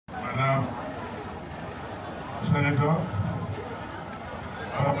Senator,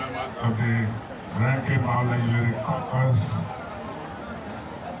 other members of the Ranking Legislative Caucus,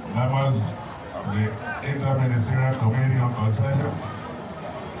 members of the Inter-Ministerial Committee on Concession,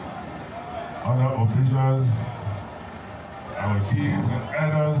 other officials, our chiefs and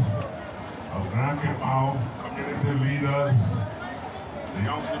elders of Ranking community leaders, the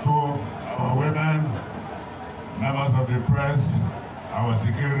young people, our women, members of the press, our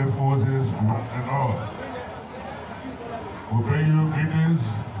security forces, and all. We bring you greetings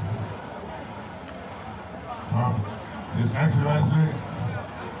from His Excellency,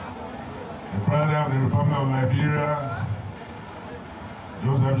 the President of the Republic of Liberia,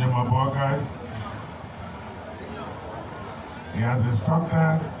 Joseph Nyumalin. He has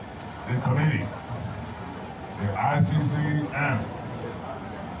instructed the committee, the ICCM,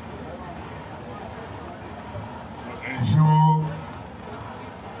 to ensure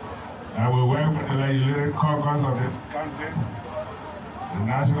that we work with the legislative caucus of this country. The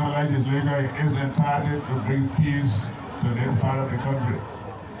national legislature is entitled to bring peace to this part of the country.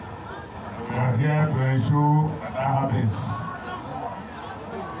 We are here to ensure that that happens.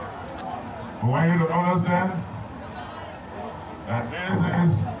 We want you to understand that this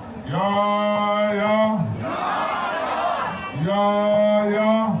is your.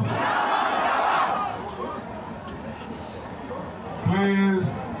 Please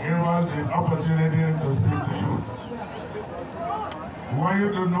give us the opportunity to speak to you. We want you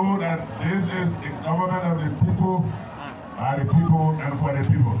to know that this is the government of the people, by the people, and for the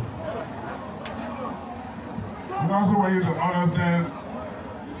people. We also want you to understand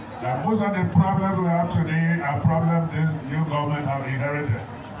that most of the problems we have today are problems this new government have inherited.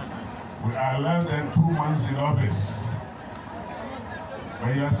 We are less than 2 months in office.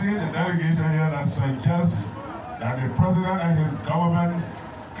 But you are seeing the delegation here that suggests that the president and his government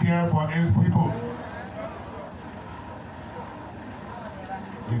care for his people.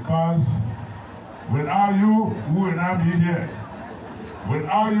 Because without you, we will not be here.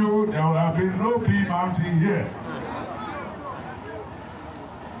 Without you, there will have been no P Mountain here.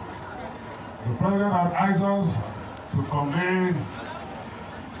 The president has asked us to convey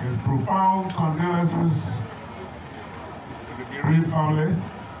his profound condolences to the bereaved family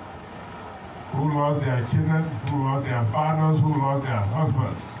who lost their children, who lost their fathers, who lost their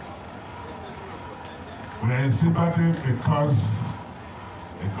husbands. We are in sympathy because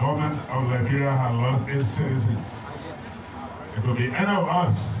the government of Liberia has lost its citizens. It will be any of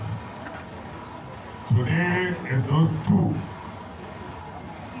us. Today is those two.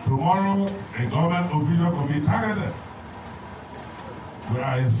 Tomorrow, a government official could be targeted. We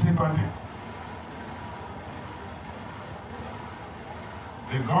are in sympathy.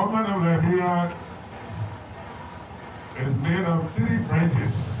 The government of Liberia is made of 3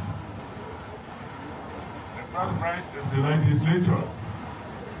 branches. The first branch is the legislature.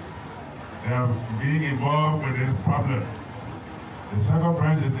 They are being involved with this problem. The second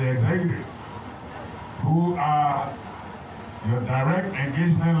branch is the executive, who are your direct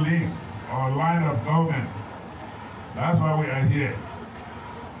engagement link or line of government. That's why we are here.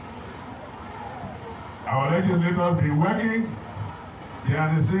 Our legislators been working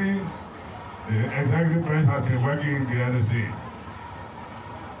behind the scene. The executive branch has been working behind the scene.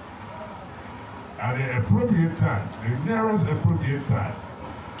 At the appropriate time, the nearest appropriate time,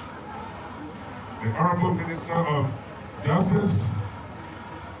 the Honorable Minister of Justice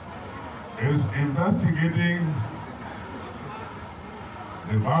is investigating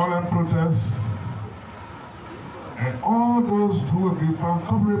the violent protests and all those who have been found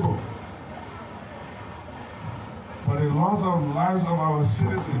culpable for the loss of lives of our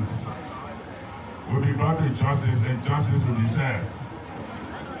citizens will be brought to justice and justice will be served.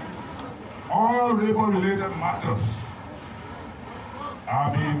 All labor-related matters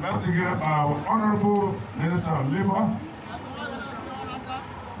are being investigated by our Honorable Minister of Labor.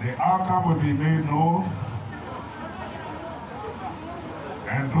 The outcome will be made known,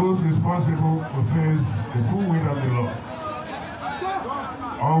 and those responsible will face the full weight of the law.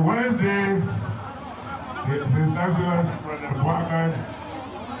 On Wednesday, His Excellency President Nyumalin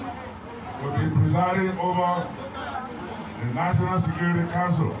will be presiding over the National Security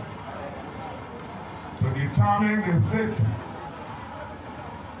Council to determine the fate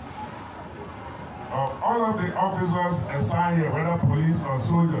of all of the officers assigned here, whether police or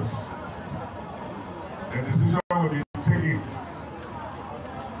soldiers. The decision will be taken.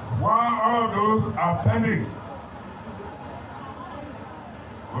 While all of those are pending,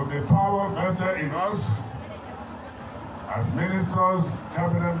 with the power vested in us as ministers,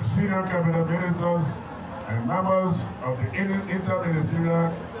 senior cabinet ministers, and members of the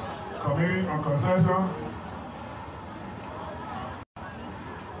Inter-Ministerial Committee on Concession,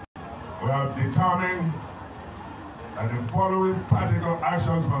 are determined that the following practical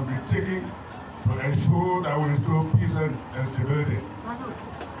actions must be taken to ensure that we restore peace and stability.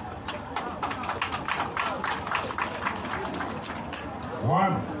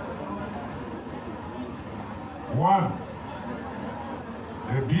 One,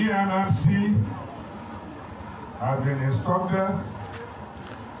 the BMFC has been instructed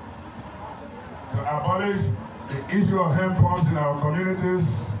to abolish the issue of hand pumps in our communities,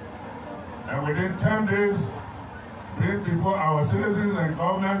 and within 10 days, bring before our citizens and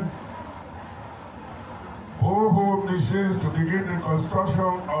government borehole machines to begin the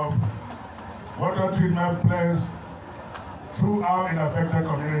construction of water treatment plants throughout in affected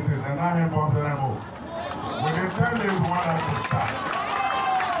communities, and not hand pumps anymore. Within 10 days, we want us to start.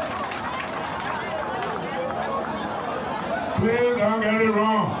 Please don't get it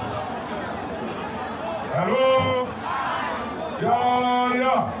wrong. Hello? Yeah.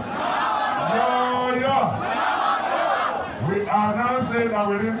 We are now saying that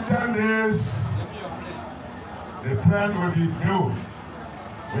within 10 days, the plant will be built.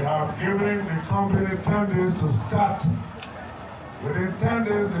 We have given the company 10 days to start. Within 10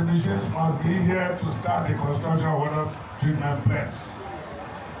 days, the machines must be here to start the construction of water treatment plants.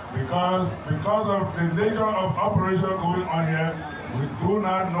 Because of the nature of operation going on here, we do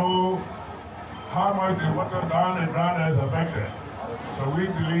not know how much the water down the ground is affected. So we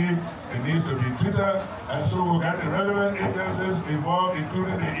believe it needs to be treated, and so we'll get the relevant agencies involved,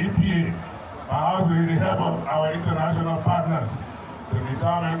 including the EPA, perhaps with the help of our international partners, to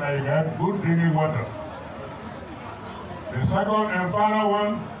determine that you get good drinking water. The second and final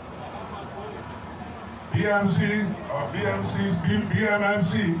one, BMFC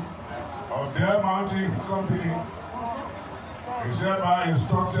of Bear Mountain Company is hereby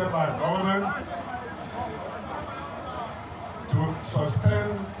instructed by government to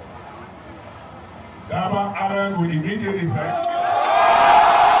suspend Daba Island with immediate effect.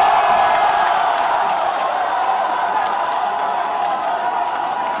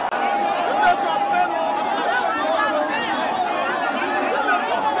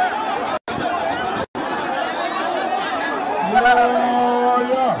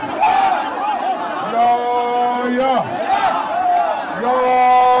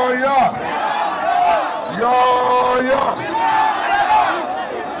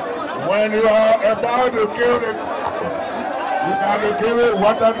 When you are about to kill it, you got to give it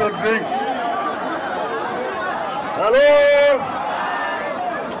water to drink. Hello?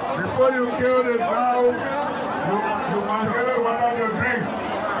 Before you kill the cow, you must give it water to drink.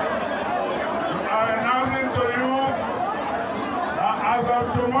 We are announcing to you that as of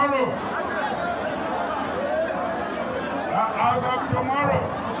tomorrow,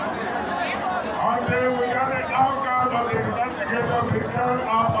 until we get the outcome of the investigation be carried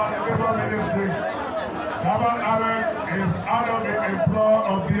out by the Labour Ministry, Daba Island is out of the employ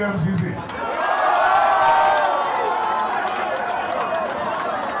of BMCC.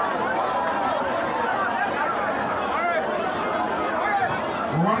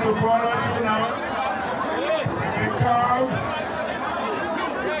 We want to call on you now to be calm.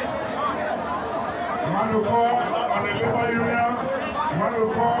 We want to call on the Labour Union. We want to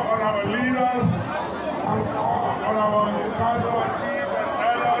call on our leaders, on our council chiefs and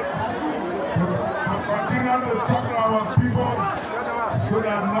elders to continue to talk to our people so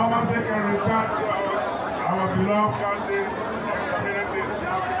that normalcy can return to our beloved country and communities.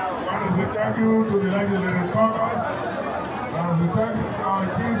 I want to say thank you to the legislative caucus. I want to say thank you to our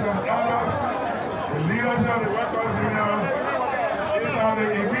chiefs and elders, the leadership of the workers' union. These are the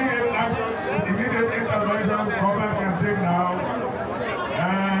immediate actions, immediate interventions government can take now.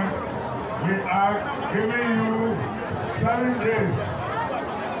 And we are giving you 7 days.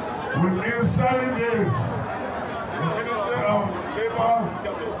 Within 7 days, the Ministry of Labour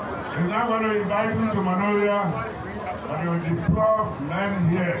is not going to invite you to Manolia, but they will deploy men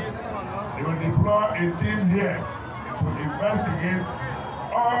here. They will deploy a team here to investigate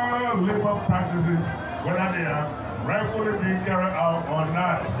all labor practices, whether they are rightfully being carried out or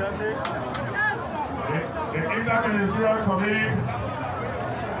not. The Interministerial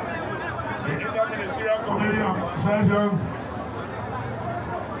Committee on Concession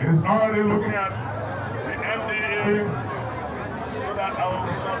is already looking at the MDA so that our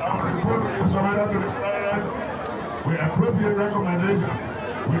report will be submitted to the President with appropriate recommendations.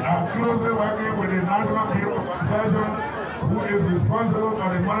 We are closely working with the National Bureau of Concession, who is responsible for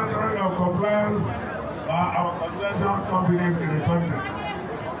the monitoring of compliance by our concession companies in the country.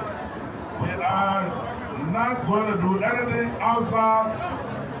 We are not going to do anything outside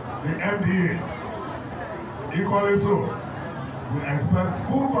the MDA. Equally so, We expect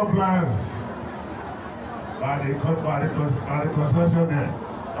full compliance by the concessionaire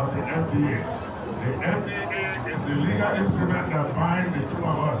of the FDA. The FDA is the legal instrument that binds the two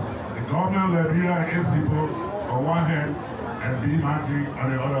of us. The government of Liberia and its people on one hand and B. Martin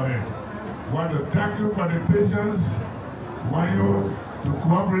on the other hand. We want to thank you for the patience. We want you to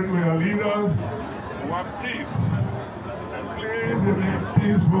cooperate with your leaders. We want peace. And please remain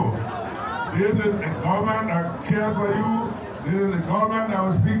peaceful. This is a government that cares for you. This is a government that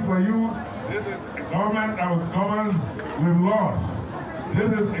will speak for you. This is a government that will govern with laws.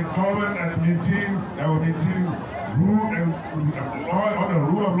 This is a government that will maintain rule and law on the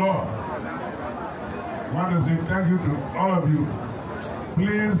rule of law. I want to say thank you to all of you.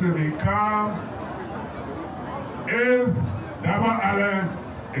 Please remain calm. If Daba Island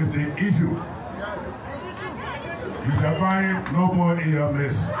is the issue, you shall find no more in your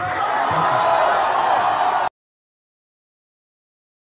midst.